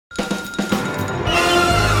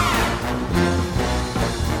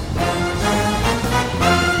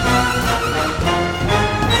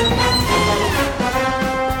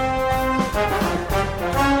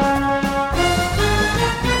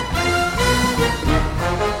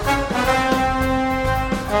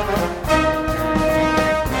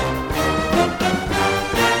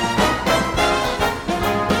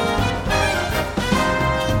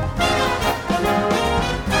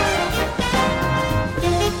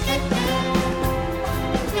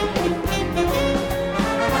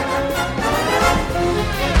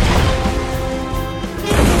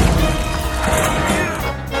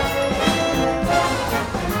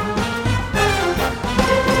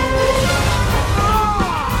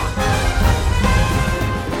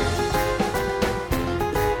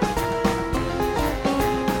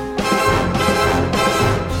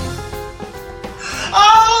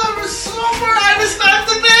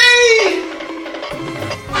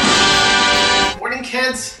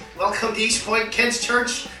kids, welcome to East Point Kids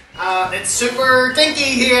Church. It's Super Dinky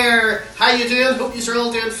here. How you doing? Hope you're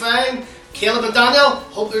all doing fine. Caleb and Daniel,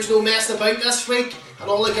 hope there's no messing about this week. And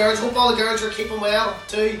all the girls, hope all the girls are keeping well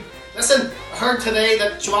too. Listen, I heard today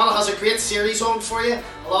that Joanna has a great series on for you,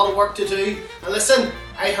 a lot of work to do. And listen,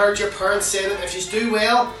 I heard your parents say that if you do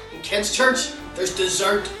well in Kids Church, there's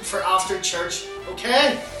dessert for after church,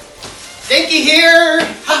 okay? Dinky here!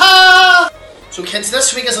 Ha ha! So kids,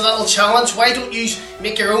 this week is a little challenge. Why don't you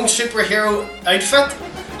make your own superhero outfit?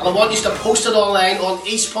 And I want you to post it online on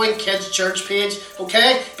East Point Kids Church page,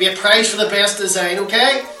 okay? Be a prize for the best design,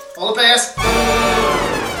 okay? All the best. Hi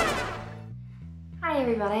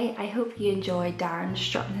everybody, I hope you enjoyed Darren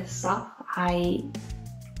strutting his stuff. I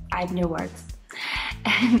have no words.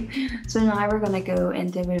 So now we're going to go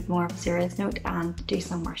into a bit more of a serious note and do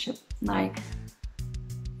some worship. Now,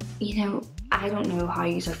 you know, I don't know how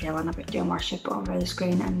you are feeling about doing worship over the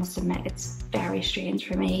screen. I must admit it's very strange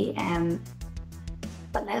for me.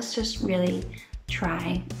 But let's just really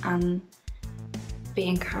try and be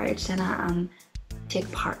encouraged in it and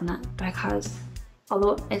take part in it, because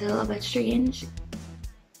although it's a little bit strange,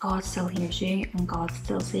 God still hears you and God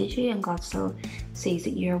still sees you and God still sees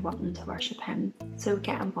that you're wanting to worship Him. So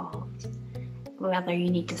get involved. Whether you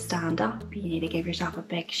need to stand up, you need to give yourself a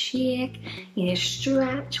big shake, you need to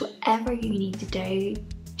stretch, whatever you need to do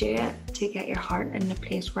it to get your heart in a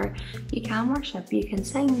place where you can worship, you can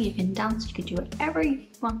sing, you can dance, you can do whatever you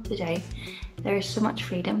want to do. There's so much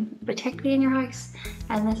freedom, particularly in your house,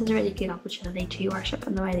 and this is a really good opportunity to worship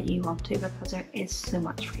in the way that you want to, because there is so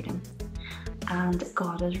much freedom. And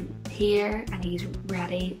God is here and He's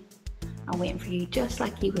ready and waiting for you, just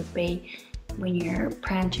like He would be when you're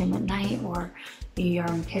praying to Him at night or you are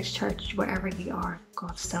in kids church. Wherever you are,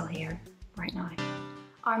 God's still here right now.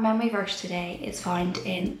 Our memory verse today is found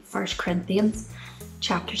in 1 Corinthians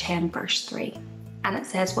chapter 10 verse 3, and it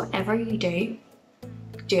says, whatever you do,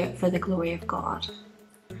 do it for the glory of God.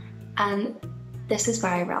 And this is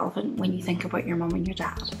very relevant when you think about your mum and your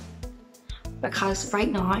dad, because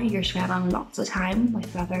right now you're spending lots of time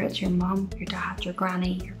with, whether it's your mum, your dad, your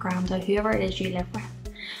granny, your granddad, whoever it is you live with,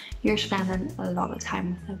 you're spending a lot of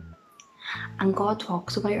time with them. And God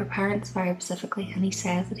talks about our parents very specifically, and He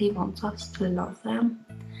says that He wants us to love them.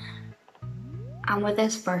 And with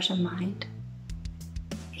this verse in mind,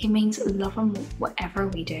 He means love them whatever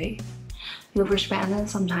we do. If we're spending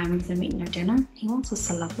some time with them eating our dinner, He wants us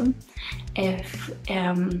to love them. If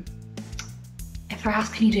they're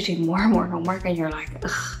asking you to do more and more homework and you're like,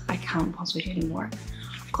 ugh, I can't possibly do any more,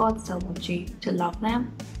 God still wants you to love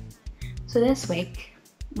them. So this week,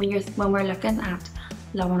 when we're looking at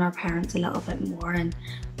loving our parents a little bit more and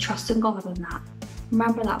trusting God in that,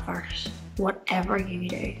 remember that verse, whatever you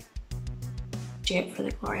do it for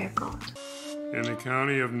the glory of God. In the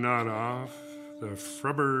county of Nadav, the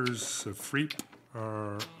Frubbers of Freep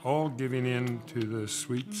are all giving in to the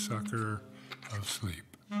sweet succor of sleep.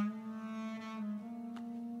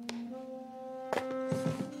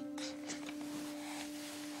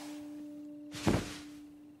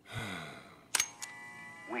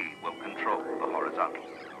 We will control the horizontal.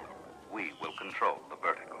 We will control the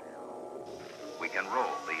vertical. We can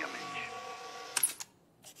roll the image.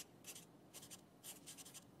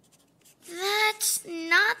 That's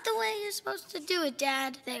not the way you're supposed to do it,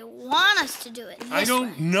 Dad. They want us to do it this I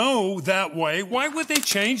don't way. know that way. Why would they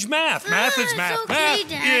change math? Math is math. It's okay, Math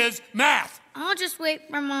Dad. is math. I'll just wait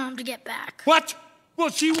for Mom to get back. What? Well,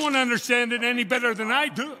 she won't understand it any better than I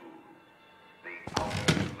do. The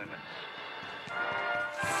outer limits.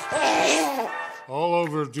 All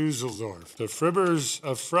over Dusseldorf, the Fribbers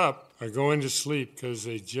of Frupp are going to sleep because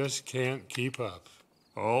they just can't keep up.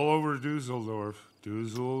 All over Dusseldorf,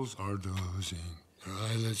 Dussels are dozing. Their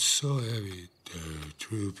eyelids so heavy, they're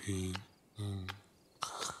drooping.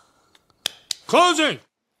 Closing!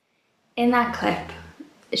 In that clip,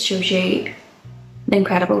 it shows you the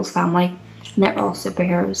Incredibles family, and they're all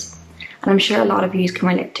superheroes. And I'm sure a lot of you can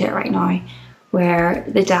relate to it right now, where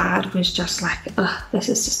the dad was just like, ugh, this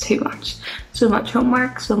is just too much. So much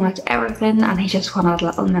homework, so much everything, and he just wanted a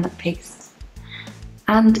little minute peace.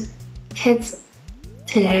 And kids,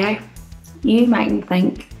 today, you mightn't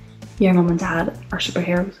think your mum and dad are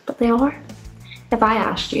superheroes, but they are. If I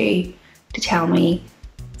asked you to tell me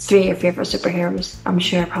 3 of your favourite superheroes, I'm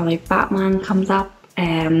sure probably Batman comes up,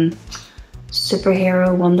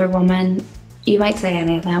 superhero, Wonder Woman, you might say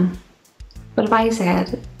any of them. But if I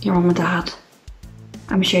said your mum and dad,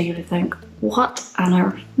 I'm sure you would think, what on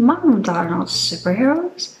earth? Mum and dad are not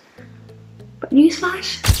superheroes. But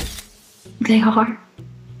newsflash, they are.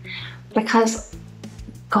 Because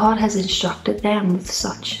God has instructed them with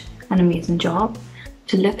such an amazing job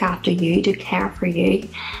to look after you, to care for you,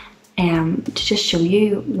 to just show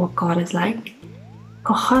you what God is like.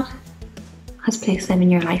 God has placed them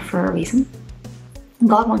in your life for a reason.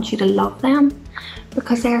 God wants you to love them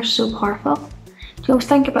because they are so powerful. You know,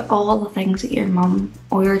 think about all the things that your mum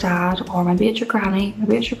or your dad, or maybe it's your granny,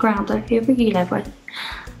 maybe it's your granddad, whoever you live with,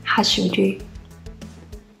 has showed you.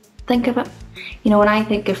 Think of it. You know, when I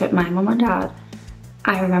think of it, my mum and dad,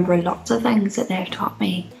 I remember lots of things that they've taught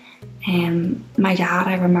me. My dad,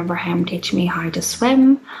 I remember him teaching me how to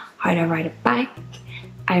swim, how to ride a bike.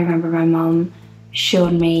 I remember my mum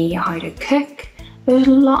showing me how to cook. There's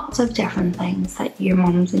lots of different things that your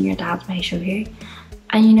mums and your dads may show you.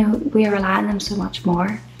 And you know, we rely on them so much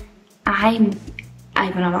more. I've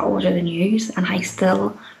been a lot older than you, and I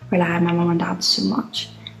still rely on my mum and dad so much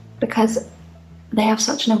because they have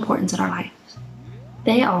such an importance in our lives.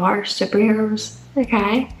 They are superheroes,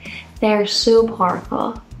 okay? They're so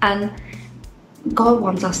powerful, and God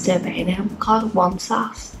wants us to obey them. God wants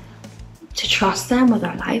us to trust them with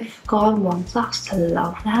our life. God wants us to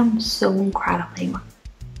love them so incredibly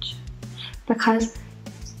much. Because,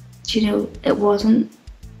 you know, it wasn't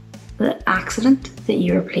the accident that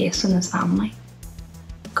you were placed in this family.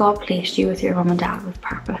 God placed you with your mum and dad with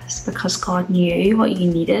purpose because God knew what you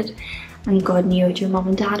needed, and God knew what your mum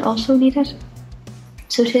and dad also needed.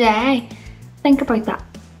 So today, think about that.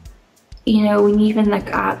 You know, when you even look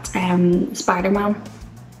at Spider-Man,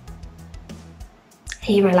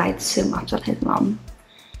 he relied so much on his mum.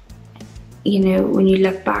 You know, when you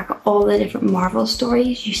look back at all the different Marvel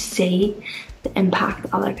stories, you see the impact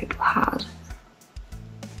other people had.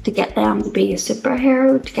 To get them to be a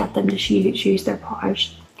superhero, to get them to use their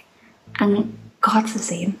powers. And God's the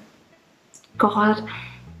same. God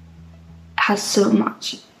has so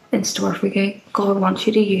much in store for you. God wants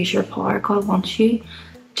you to use your power. God wants you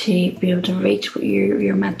to be able to reach what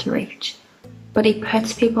you're meant to reach. But He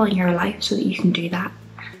puts people in your life so that you can do that.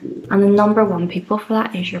 And the number one people for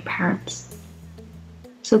that is your parents.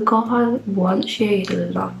 So God wants you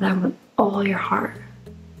to love them with all your heart,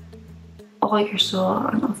 all your soul,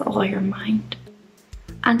 and with all your mind.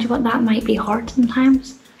 And you know what, that might be hard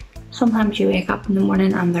sometimes. Sometimes you wake up in the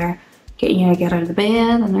morning and they're getting you to get out of the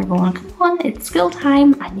bed and they're going, come on, it's school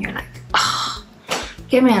time. And you're like, oh,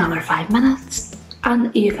 give me another 5 minutes.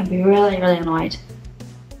 And you can be really, really annoyed.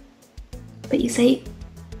 But you see,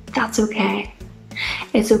 that's okay.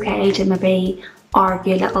 It's okay to maybe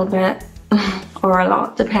argue a little bit or a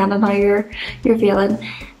lot, depending on how you're feeling.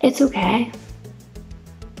 It's okay.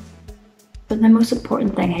 But the most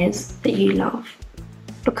important thing is that you love,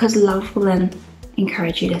 because love will then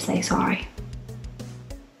encourage you to say sorry.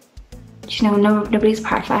 You know, nobody's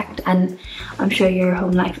perfect, and I'm sure your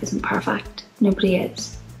home life isn't perfect. Nobody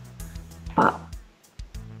is. But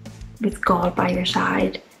with God by your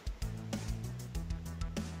side,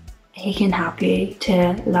 He can help you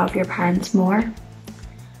to love your parents more.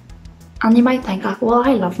 And you might think, like, well,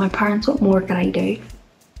 I love my parents, what more can I do?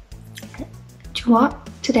 Do you know what?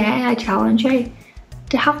 Today I challenge you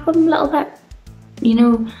to help them a little bit. You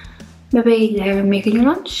know, maybe they're making your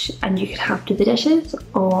lunch and you could help do the dishes,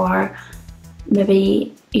 or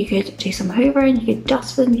maybe you could do some hoovering, you could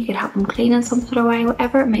dust them, you could help them clean in some sort of way,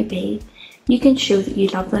 whatever it may be. You can show that you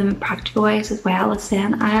love them in practical ways as well as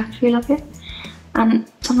saying, I actually love you. And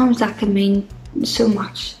sometimes that can mean so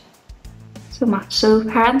much. So much. So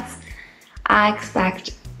parents, I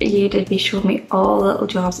expect you to be showing me all the little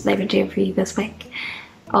jobs that they've been doing for you this week.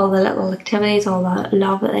 All the little activities, all the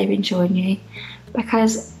love that they've been showing you.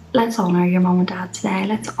 Because let's honour your mum and dad today.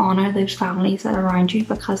 Let's honour those families that are around you,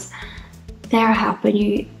 because they're helping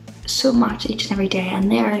you so much each and every day,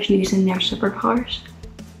 and they're using their superpowers.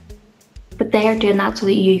 But they are doing that so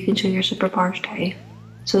that you can show your superpowers too,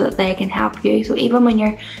 so that they can help you. So even when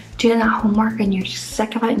you're doing that homework and you're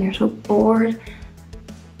sick of it and you're so bored,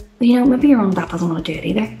 you know, maybe your mum and dad doesn't want to do it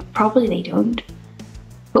either. Probably they don't.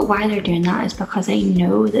 But why they're doing that is because they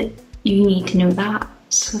know that you need to know that,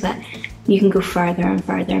 so that you can go further and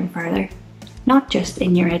further and further. Not just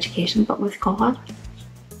in your education, but with God.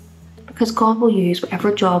 Because God will use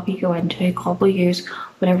whatever job you go into, God will use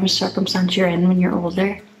whatever circumstance you're in when you're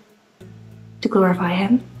older to glorify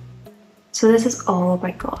Him. So this is all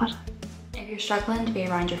about God. If you're struggling to be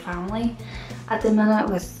around your family at the minute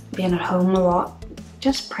with being at home a lot,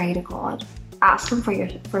 just pray to God. Ask Him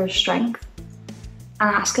for strength,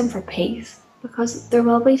 and ask Him for peace. Because there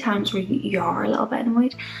will be times where you are a little bit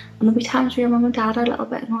annoyed, and there'll be times where your mum and dad are a little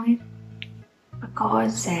bit annoyed. But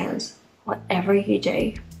God says, whatever you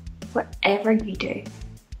do,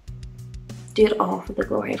 do it all for the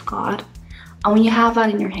glory of God. And when you have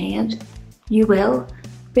that in your head, you will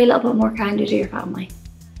be a little bit more kinder to your family.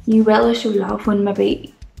 You will show love when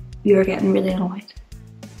maybe you're getting really annoyed,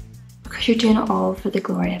 because you're doing it all for the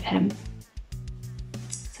glory of Him.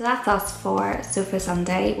 So that's us for Sofa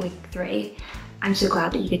Sunday, week 3. I'm so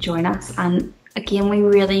glad that you could join us, and again, we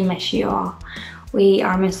really miss you all. We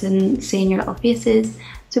are missing seeing your little faces,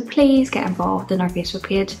 so please get involved in our Facebook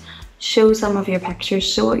page. Show some of your pictures,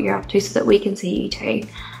 show what you're up to so that we can see you too.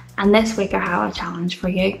 And this week I have a challenge for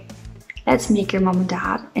you. Let's make your mum and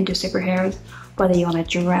dad into superheroes. Whether you want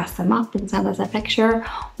to dress them up and send us a picture,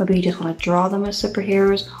 maybe you just want to draw them as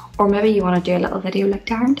superheroes, or maybe you want to do a little video like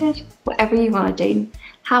Darren did. Whatever you want to do,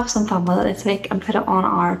 have some fun with it this week and put it on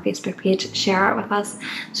our Facebook page. Share it with us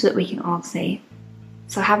so that we can all see.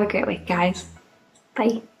 So have a great week, guys.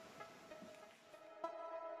 Bye.